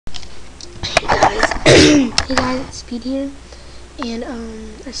Hey guys, hey guys, it's Speed here, and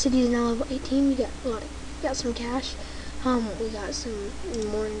our city is now level 18. We got some cash. We got some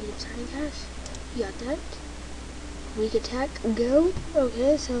more Indian starting cash. We got that. Weak attack, go.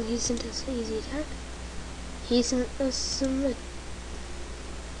 Okay, so he sent us an easy attack. He sent us some.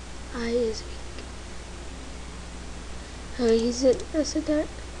 I is weak. Oh, he sent us attack.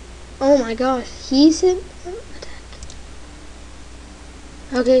 Oh my gosh, he sent an attack.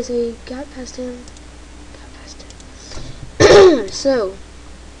 Okay, so we got past him. So,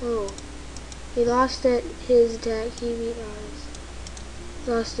 he lost at his attack, he beat ours.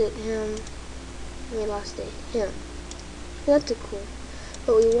 Lost at him, and we lost at him. That's cool.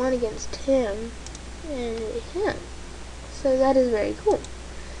 But we won against him and him. So that is very cool.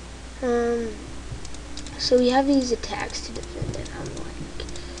 So we have these attacks to defend, and I'm like,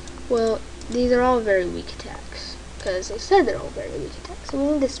 well, these are all very weak attacks. Because they said they're all very weak attacks. So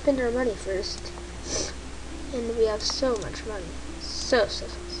we need to spend our money first. And we have so much money. So much money.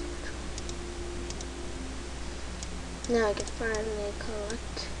 Now I can finally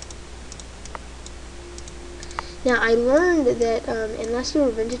collect. Now I learned that unless you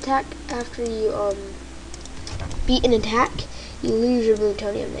revenge attack after you beat an attack, you lose your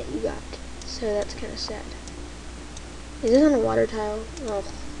plutonium that you got. So that's kind of sad. Is this on a water tile? Oh,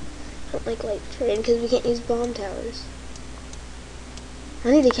 I don't like lake terrain because we can't use bomb towers.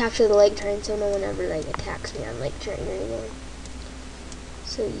 I need to capture the lake terrain so no one ever like attacks me on lake terrain anymore.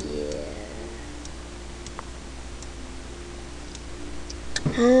 So yeah.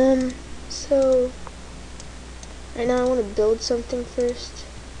 So right now I want to build something first.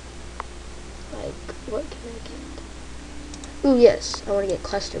 Like, what can I get? Ooh, yes, I want to get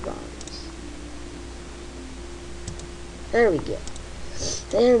cluster bombs. There we go.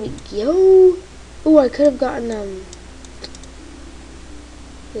 There we go. Ooh, I could have gotten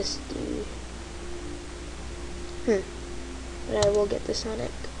this dude. But I will get the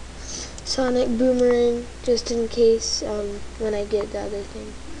Sonic Boomerang just in case when I get the other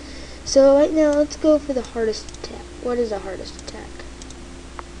thing. So right now let's go for the hardest attack. What is the hardest attack?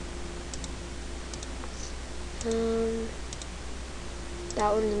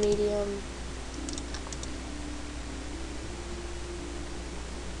 That one's medium.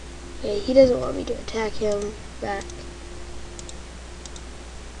 Okay, he doesn't want me to attack him back.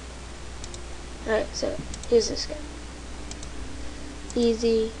 Alright, so here's this guy.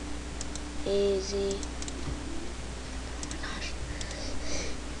 Easy. Easy. Oh my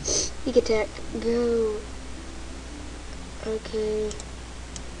gosh. Weak attack. Go. Okay.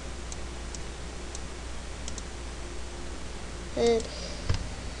 And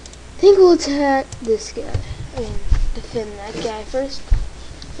I think we'll attack this guy. I mean, defend that guy first.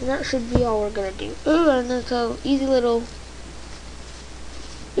 And that should be all we're gonna do. Ooh, and that's a easy little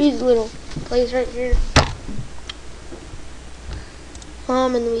place right here.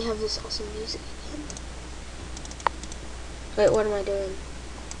 And then we have this awesome music again. Wait, what am I doing?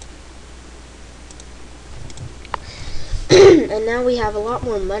 And now we have a lot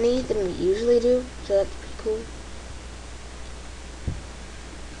more money than we usually do, so that's pretty cool.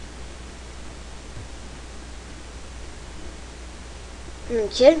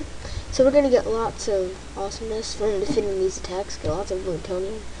 Okay, so we're gonna get lots of awesomeness from defending these attacks, get lots of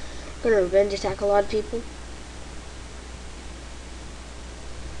plutonium. We're gonna revenge attack a lot of people.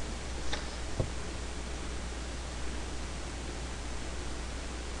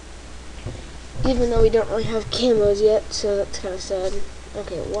 Even though we don't really have camos yet, so that's kind of sad.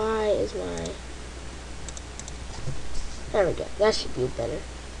 Okay, why is my... There we go, that should be better.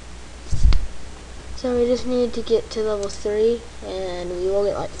 So we just need to get to level 3, and we will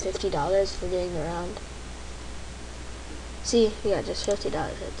get like $50 for doing the round. See, we got just $50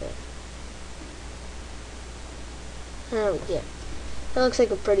 right there. There we go. That looks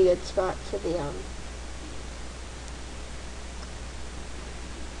like a pretty good spot for the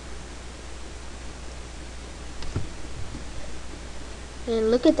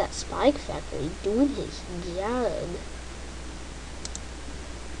And look at that Spike Factory doing his job.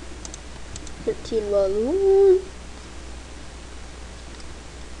 13 balloons.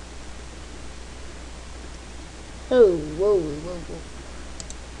 Oh, whoa.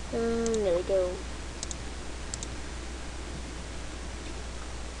 There we go.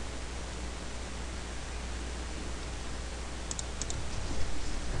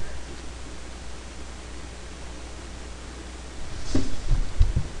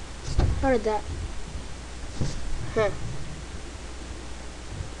 How did that? Huh.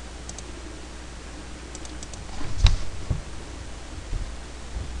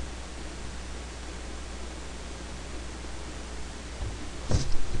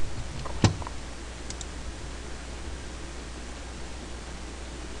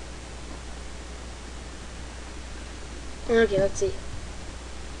 Okay, let's see.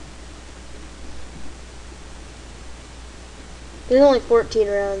 There's only 14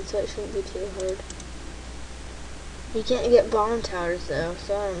 rounds, so it shouldn't be too hard. You can't get bomb towers though,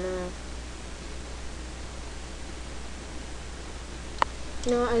 so I don't know.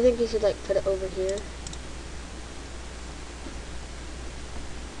 No, I think you should like put it over here.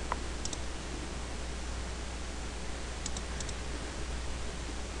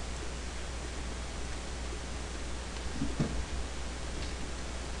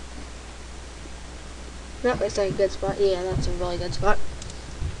 That looks like a good spot. Yeah, that's a really good spot.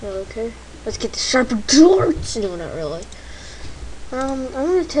 Okay. Let's get the sharper darts. No, not really. I'm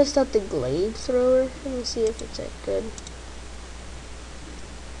gonna test out the glade thrower. Let me see if it's like good.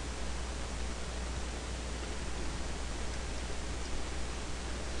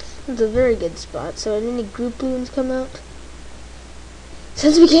 It's a very good spot. So when any group balloons come out,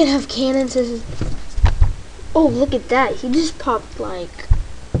 since we can't have cannons, this is. Oh, look at that! He just popped like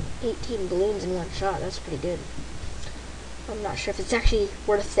 18 balloons in one shot. That's pretty good. I'm not sure if it's actually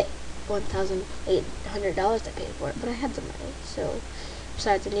worth the $1,800 I paid for it, but I had the money. So,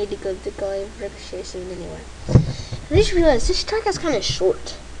 besides, I need to go to the Gully of Ricochet soon anyway. I just realized this track is kind of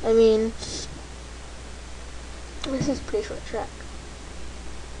short. I mean, this is a pretty short track.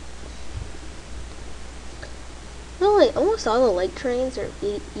 Really, almost all the lake trains are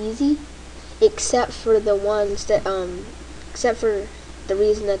easy, except for the ones that, except for the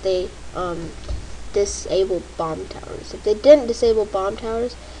reason that they disabled bomb towers. If they didn't disable bomb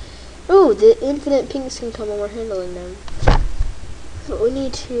towers, oh, the infinite pinks can come when we're handling them. So we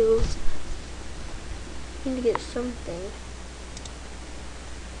need to get something.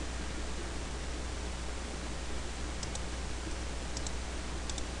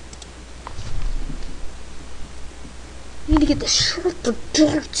 We need to get the sharper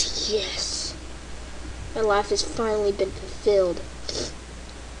darts. Yes, my life has finally been fulfilled.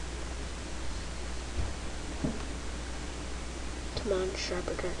 Come on,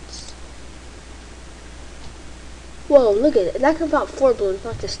 sharper darts. Whoa, look at it. That can pop 4 balloons,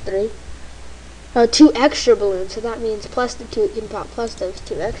 not just 3. Oh, 2 extra balloons, so that means plus the 2 it can pop plus those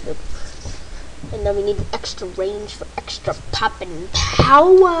 2 extra balloons. And then we need extra range for extra popping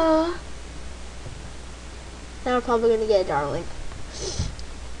power. Now we're probably going to get a darling.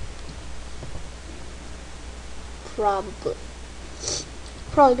 Probably.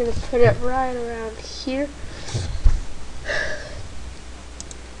 Probably going to put it right around here.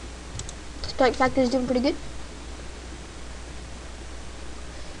 Strike factor is doing pretty good.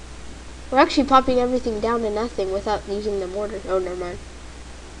 We're actually popping everything down to nothing without using the mortar. Oh, never mind.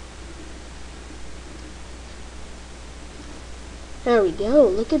 There we go.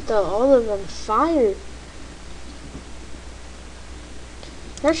 Look at all of them on fire.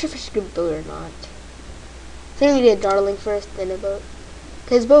 Not sure if I should do a boat or not. I think we need a darling first, then a boat.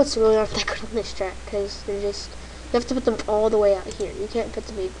 Because boats really aren't that good on this track. Because they're just, you have to put them all the way out here. You can't put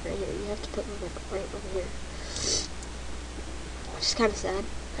them right here. You have to put them like right over here. Which is kind of sad,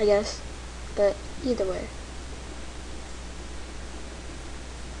 I guess. But either way.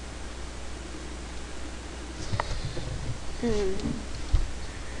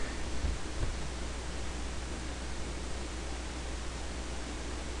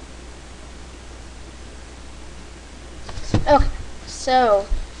 Okay, so,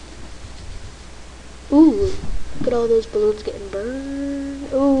 ooh, look at all those balloons getting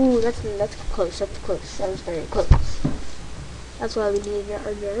burned. Ooh, that's close. That's close. That was very close. That's why we need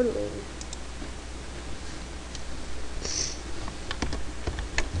our darling.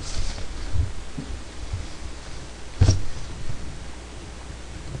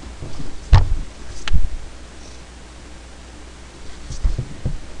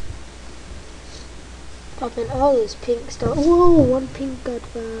 Popping all these pink stuff. Whoa, 1 pink got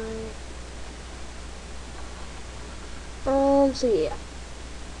by. So yeah.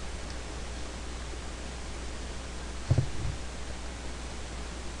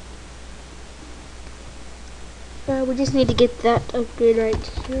 We just need to get that upgrade right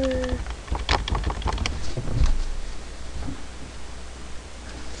here.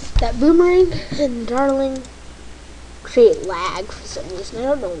 That boomerang and darling create lag for some reason. I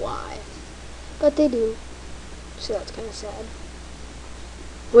don't know why, but they do. So that's kind of sad.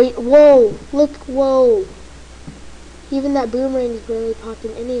 Wait, whoa, look, whoa. Even that boomerang is barely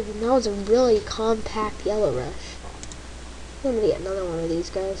popping any of them. That was a really compact yellow rush. I'm gonna get another one of these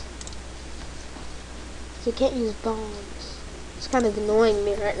guys. You can't use bombs. It's kind of annoying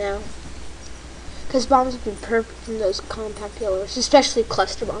me right now. Because bombs would be perfect in those compact yellow rushes, especially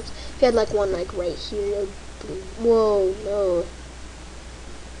cluster bombs. If you had like one like right here, it would be, whoa, no.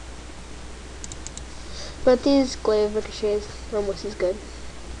 But these glaive ricochets are almost as good.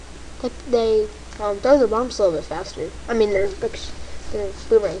 They throw the bombs a little bit faster. I mean, there's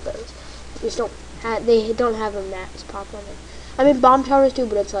boomerang throws. They don't have a max pop on it. I mean, bomb towers do,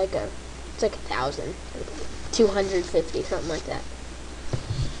 but it's like 1,000, 250, something like that.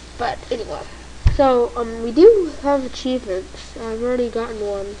 But anyway, so we do have achievements. I've already gotten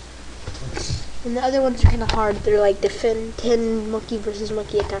one, and the other ones are kind of hard. They're like defend 10 monkey versus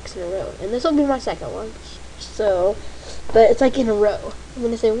monkey attacks in a row, and this will be my second one. So, but it's like in a row. I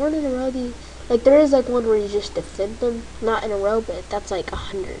mean, if they weren't in a row, there is like one where you just defend them, not in a row, but that's like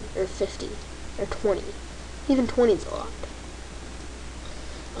 100 or 50 or 20. Even 20 is a lot.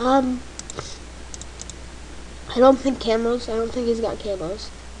 I don't think camos. I don't think he's got camos.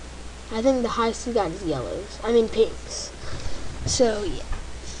 I think the highest he got is yellows. I mean pinks. So yeah.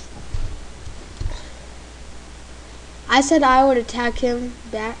 I said I would attack him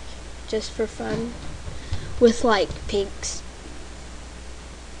back just for fun with like pinks.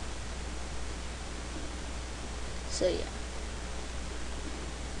 So yeah.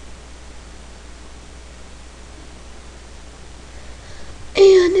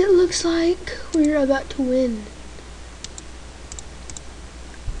 And it looks like we're about to win.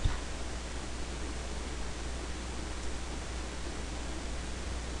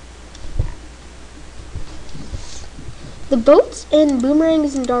 The boats and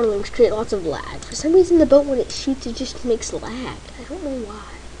boomerangs and dartlings create lots of lag. For some reason the boat when it shoots it just makes lag. I don't know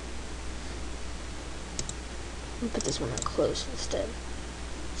why. Let me put this one on close instead.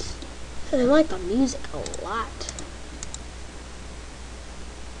 And I like the music a lot.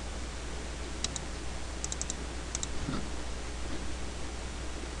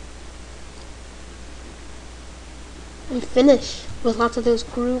 We finish with lots of those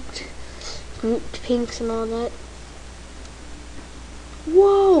grouped pinks and all that.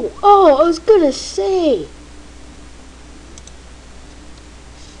 Whoa! Oh, I was gonna say.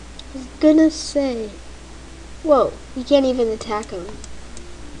 Whoa, you can't even attack him.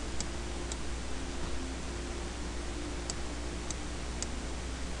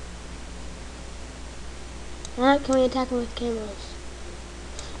 Alright, can we attack him with camos?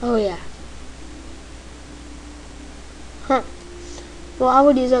 Oh yeah. Huh. Well, I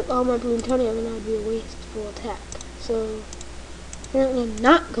would use up all my plutonium and that would be a wasteful attack. So, apparently I'm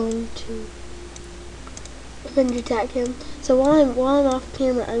not going to revenge attack him. So while I'm off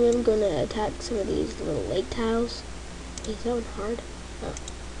camera, I am going to attack some of these little lake tiles. Is that one hard?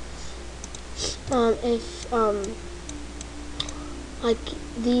 Oh. Like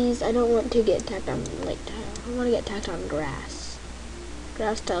these, I don't want to get attacked on lake tile. I want to get attacked on grass.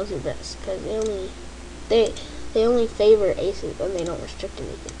 Grass tiles are best because they only favor aces and they don't restrict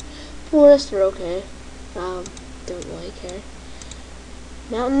anything. Forests are okay. Don't really care.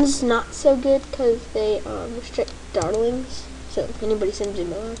 Mountains not so good because they restrict dartlings. So if anybody sends me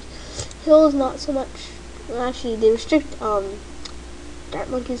mountains. Hills not so much. Well, actually, they restrict dart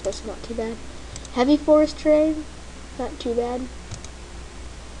monkeys, but it's not too bad. Heavy forest terrain, not too bad.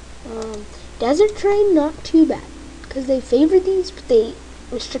 Desert terrain, not too bad because they favor these, but they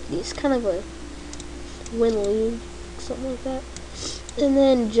restrict these. Kind of a win-lose, something like that. And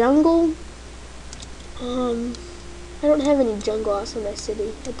then jungle. I don't have any jungle outside in my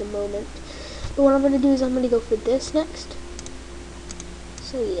city at the moment. But what I'm going to do is I'm going to go for this next.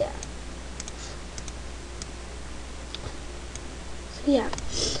 So yeah.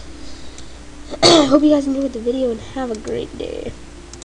 I hope you guys enjoyed the video and have a great day.